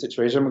responding to the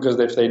situation, because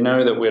if they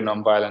know that we're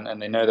non-violent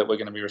and they know that we're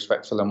going to be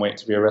respectful and wait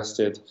to be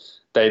arrested,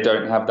 they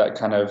don't have that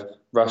kind of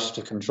rush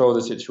to control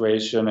the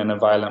situation in a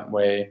violent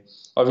way.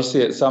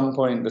 Obviously, at some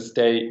point, the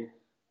state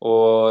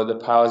or the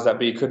powers that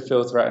be could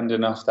feel threatened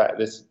enough that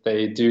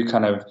they do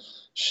kind of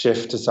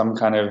shift to some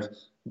kind of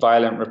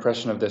violent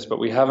repression of this. But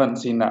we haven't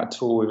seen that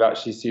at all. We've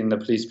actually seen the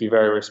police be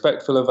very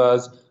respectful of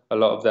us. A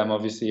lot of them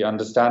obviously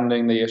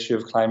understanding the issue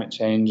of climate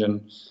change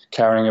and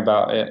caring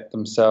about it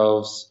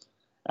themselves.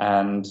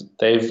 And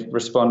they've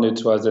responded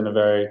to us in a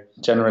very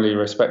generally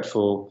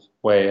respectful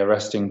way,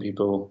 arresting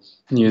people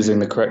using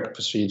the correct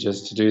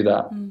procedures to do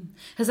that.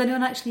 Has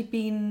anyone actually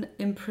been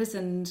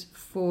imprisoned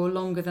for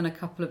longer than a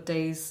couple of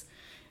days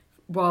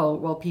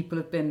while people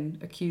have been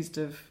accused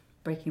of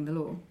breaking the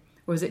law?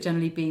 Or has it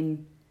generally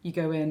been you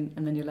go in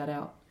and then you're let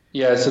out?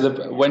 Yeah,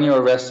 so when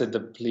you're arrested, the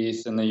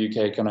police in the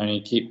UK can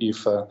only keep you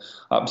for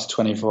up to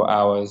 24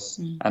 hours.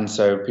 And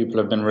so people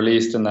have been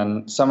released, and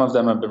then some of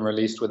them have been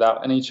released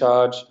without any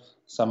charge.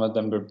 Some of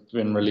them have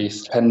been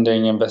released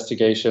pending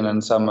investigation,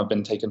 and some have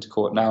been taken to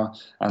court now.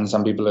 And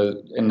some people are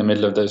in the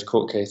middle of those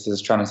court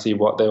cases trying to see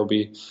what they'll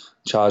be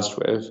charged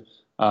with.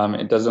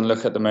 It doesn't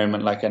look at the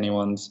moment like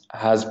anyone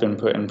has been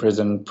put in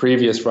prison.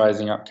 Previous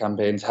Rising Up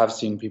campaigns have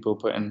seen people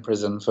put in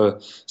prison for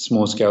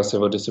small-scale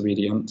civil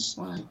disobedience.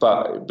 Wow.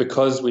 But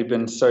because we've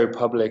been so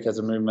public as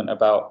a movement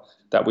about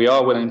that we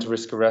are willing to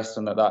risk arrest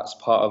and that that's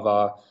part of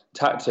our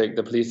tactic,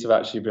 the police have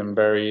actually been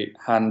very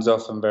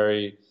hands-off and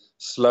very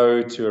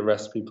slow to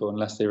arrest people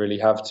unless they really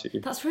have to.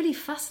 That's really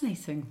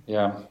fascinating.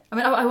 Yeah. I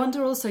mean, I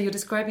wonder also, you're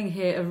describing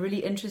here a really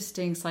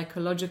interesting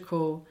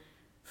psychological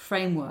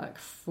framework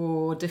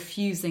for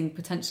diffusing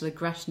potential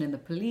aggression in the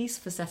police,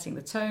 for setting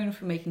the tone,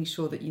 for making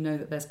sure that you know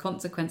that there's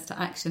consequence to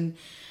action.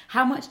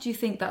 How much do you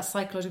think that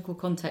psychological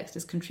context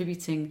is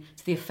contributing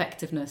to the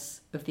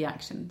effectiveness of the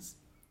actions?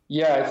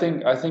 Yeah,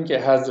 I think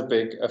it has a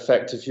big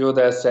effect. If you're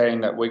there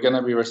saying that we're going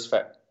to be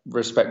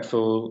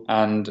respectful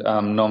and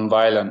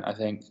non-violent, I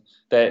think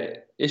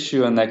their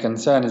issue and their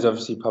concern is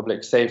obviously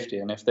public safety.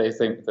 And if they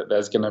think that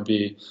there's going to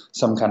be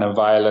some kind of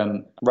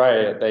violent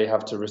riot, they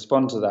have to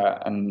respond to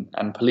that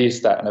and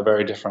police that in a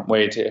very different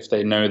way to if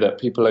they know that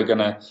people are going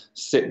to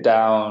sit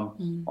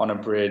down on a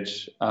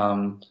bridge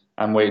and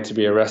wait to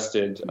be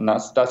arrested. And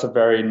that's a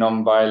very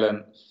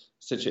non-violent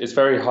situation. It's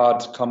very hard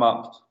to come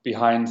up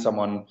behind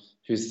someone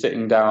who's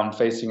sitting down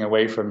facing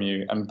away from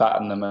you and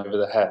batten them over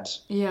the head.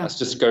 Yeah. That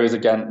just goes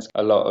against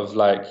a lot of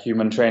like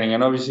human training.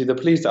 And obviously the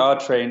police are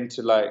trained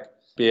to like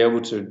be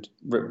able to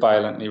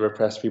violently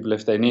repress people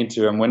if they need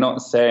to. And we're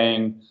not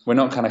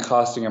kind of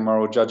casting a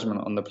moral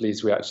judgment on the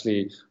police. We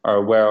actually are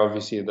aware,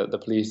 obviously, that the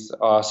police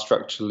are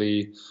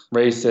structurally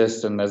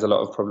racist and there's a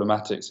lot of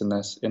problematics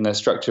in their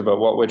structure. But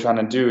what we're trying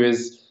to do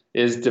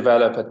is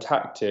develop a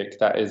tactic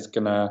that is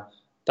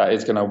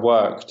gonna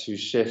work to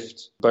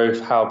shift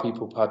both how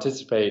people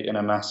participate in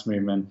a mass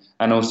movement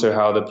and also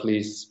how the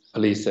police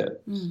police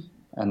it.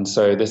 And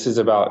so this is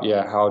about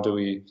how do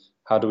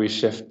we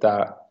shift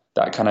that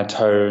kind of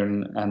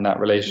tone and that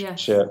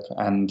relationship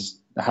and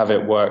have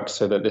it work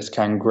so that this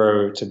can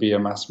grow to be a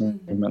mass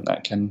movement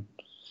that can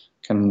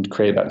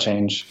create that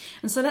change.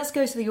 And so let's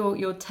go to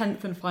your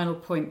 10th and final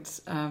point,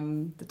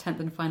 the 10th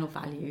and final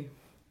value.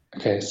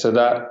 Okay, so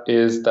that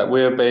is that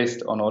we're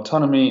based on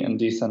autonomy and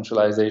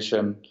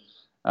decentralization.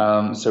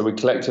 So we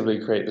collectively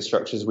create the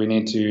structures we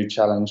need to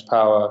challenge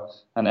power,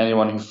 and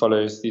anyone who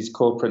follows these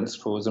core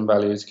principles and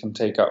values can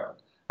take up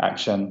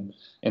action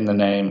in the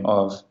name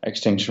of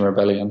Extinction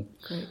Rebellion.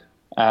 Great.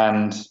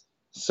 And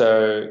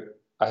so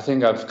I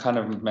think I've kind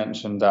of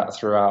mentioned that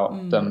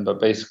throughout them, but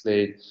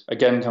basically,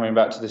 again, coming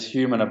back to this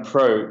human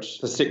approach,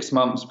 for 6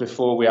 months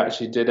before we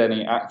actually did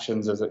any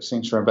actions as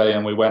Extinction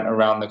Rebellion, we went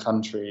around the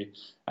country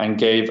and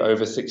gave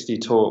over 60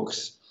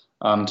 talks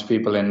to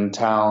people in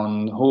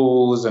town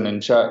halls and in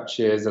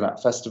churches and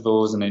at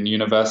festivals and in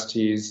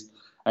universities,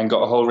 and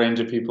got a whole range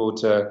of people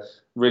to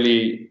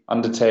really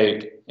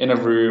undertake in a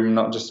room,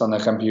 not just on their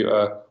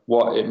computer,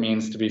 what it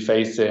means to be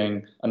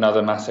facing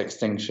another mass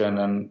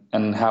extinction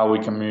and how we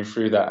can move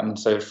through that. And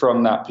so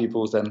from that,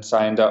 people then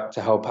signed up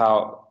to help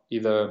out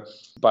either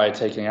by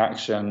taking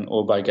action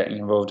or by getting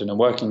involved in a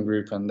working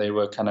group. And they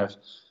were kind of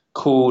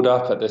called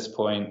up at this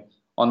point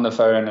on the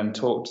phone and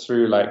talked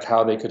through like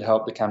how they could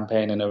help the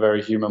campaign in a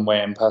very human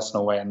way and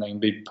personal way, and then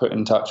be put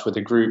in touch with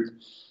a group.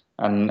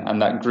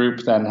 And that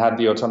group then had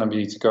the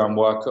autonomy to go and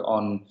work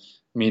on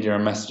media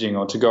and messaging,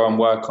 or to go and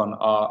work on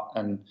art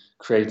and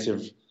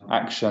creative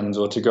actions,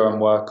 or to go and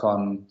work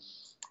on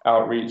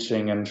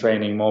outreaching and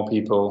training more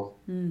people.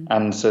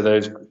 And so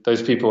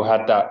those people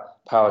had that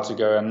power to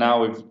go. And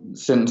now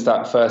since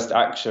that first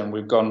action,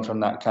 we've gone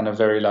from that kind of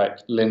very like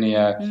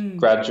linear,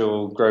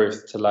 gradual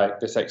growth to like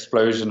this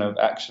explosion of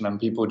action, and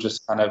people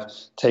just kind of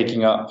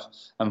taking up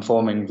and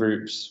forming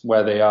groups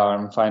where they are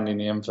and finding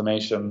the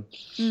information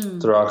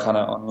through our kind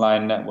of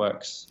online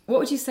networks. What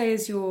would you say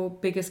is your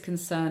biggest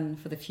concern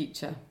for the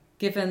future,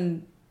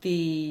 given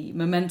the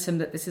momentum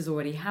that this is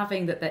already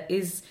having, that there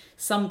is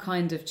some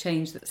kind of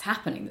change that's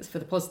happening that's for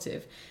the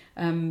positive?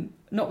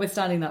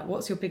 Notwithstanding that,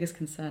 what's your biggest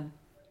concern?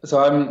 So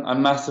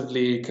I'm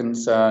massively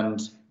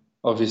concerned,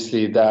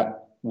 obviously,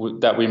 that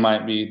we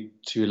might be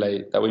too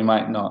late, that we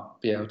might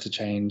not be able to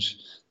change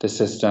the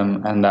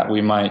system, and that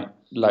we might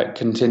like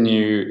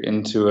continue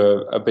into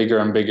a bigger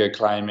and bigger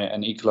climate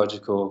and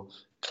ecological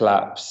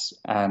collapse.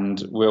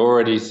 And we're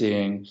already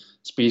seeing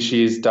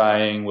species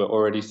dying. We're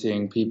already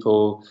seeing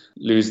people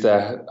lose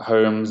their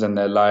homes and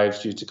their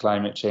lives due to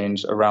climate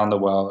change around the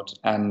world.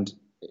 And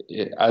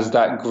as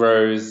that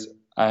grows,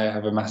 I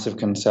have a massive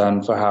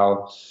concern for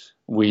how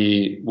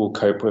we will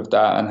cope with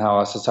that and how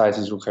our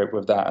societies will cope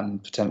with that,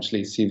 and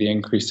potentially see the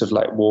increase of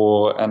like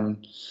war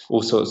and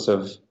all sorts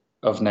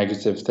of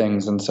negative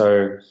things. And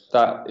so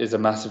that is a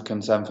massive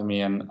concern for me.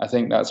 And I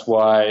think that's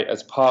why,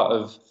 as part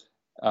of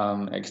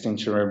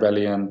Extinction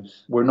Rebellion,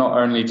 we're not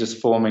only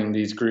just forming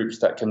these groups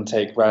that can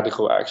take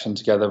radical action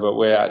together, but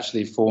we're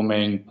actually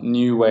forming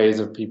new ways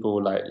of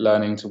people like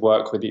learning to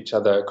work with each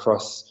other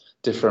across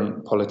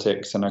different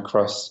politics and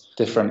across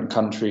different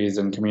countries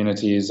and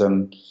communities,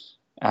 and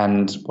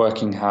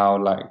working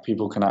how like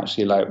people can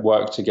actually like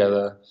work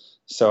together.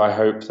 So I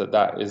hope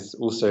that is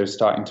also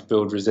starting to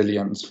build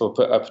resilience for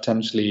a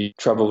potentially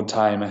troubled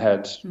time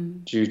ahead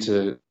due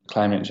to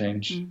climate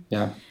change.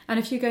 Yeah. And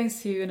if you're going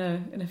to,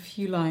 in a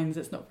few lines,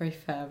 it's not very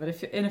fair, but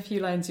if in a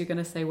few lines you're going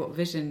to say what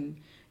vision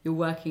you're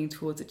working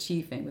towards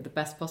achieving with the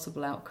best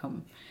possible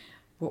outcome,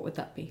 what would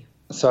that be?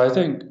 So I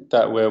think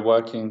that we're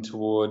working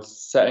towards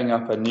setting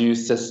up a new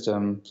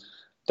system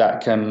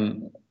that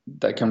can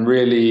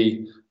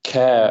really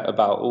care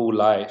about all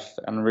life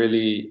and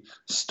really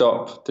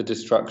stop the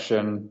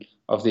destruction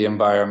of the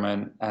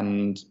environment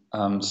and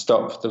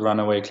stop the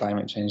runaway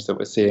climate change that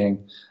we're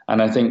seeing.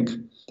 And I think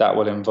that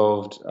will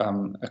involve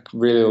a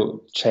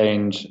real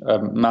change, a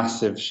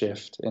massive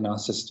shift in our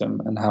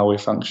system and how we're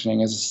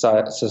functioning as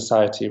a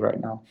society right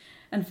now.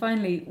 And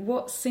finally,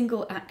 what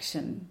single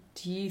action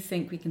do you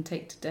think we can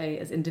take today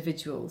as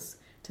individuals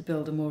to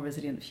build a more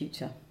resilient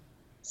future?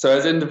 So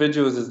as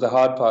individuals is the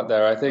hard part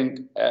there. I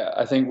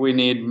think we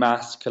need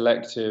mass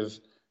collective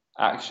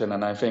action.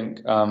 And I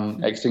think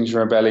Extinction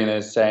Rebellion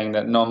is saying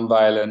that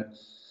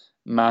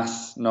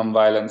mass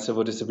non-violent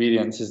civil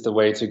disobedience is the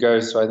way to go.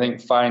 So I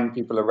think find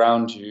people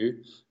around you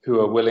who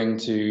are willing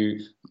to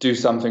do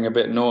something a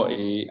bit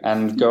naughty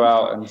and go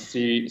out and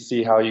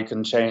see how you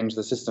can change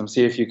the system.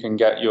 See if you can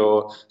get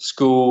your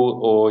school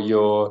or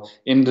your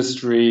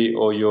industry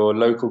or your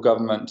local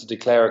government to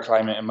declare a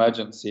climate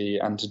emergency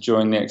and to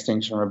join the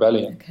Extinction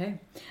Rebellion. Okay.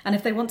 And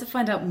if they want to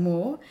find out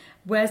more,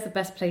 where's the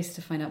best place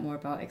to find out more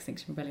about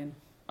Extinction Rebellion?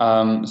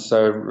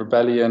 So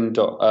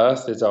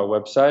rebellion.earth is our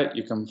website.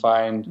 You can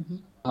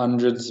find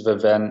hundreds of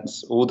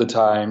events all the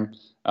time.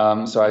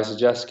 So I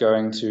suggest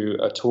going to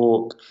a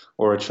talk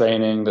or a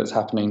training that's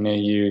happening near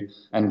you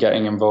and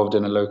getting involved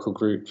in a local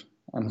group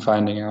and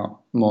finding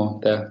out more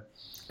there.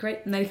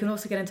 Great. And they can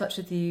also get in touch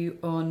with you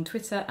on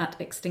Twitter at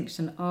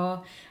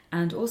ExtinctionR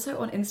and also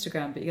on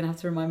Instagram, but you're going to have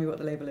to remind me what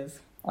the label is.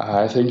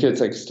 I think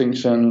it's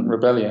Extinction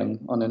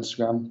Rebellion on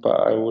Instagram, but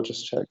I will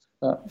just check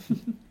that.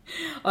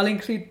 I'll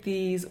include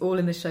these all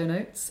in the show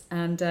notes.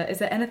 And is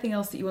there anything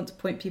else that you want to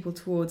point people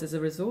towards as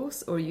a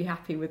resource, or are you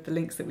happy with the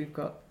links that we've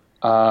got?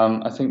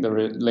 I think the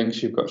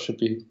links you've got should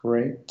be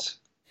great.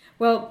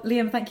 Well,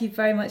 Liam, thank you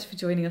very much for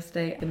joining us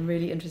today. It's been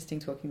really interesting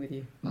talking with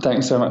you.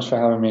 Thanks so much for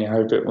having me. I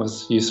hope it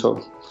was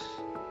useful.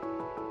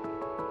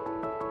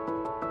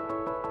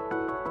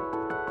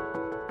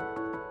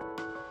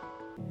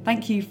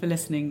 Thank you for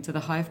listening to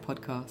the Hive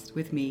podcast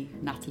with me,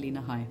 Natalie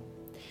Nahai.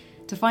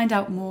 To find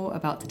out more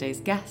about today's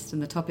guest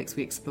and the topics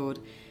we explored,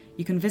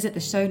 you can visit the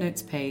show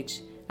notes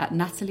page at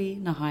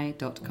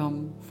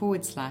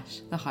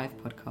natalienahai.com/The Hive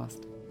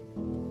Podcast.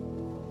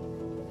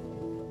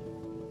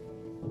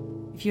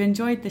 If you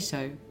enjoyed the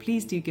show,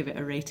 please do give it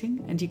a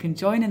rating, and you can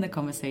join in the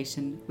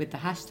conversation with the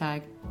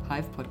hashtag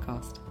Hive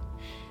Podcast.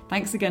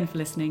 Thanks again for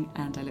listening,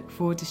 and I look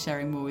forward to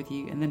sharing more with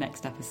you in the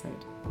next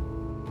episode.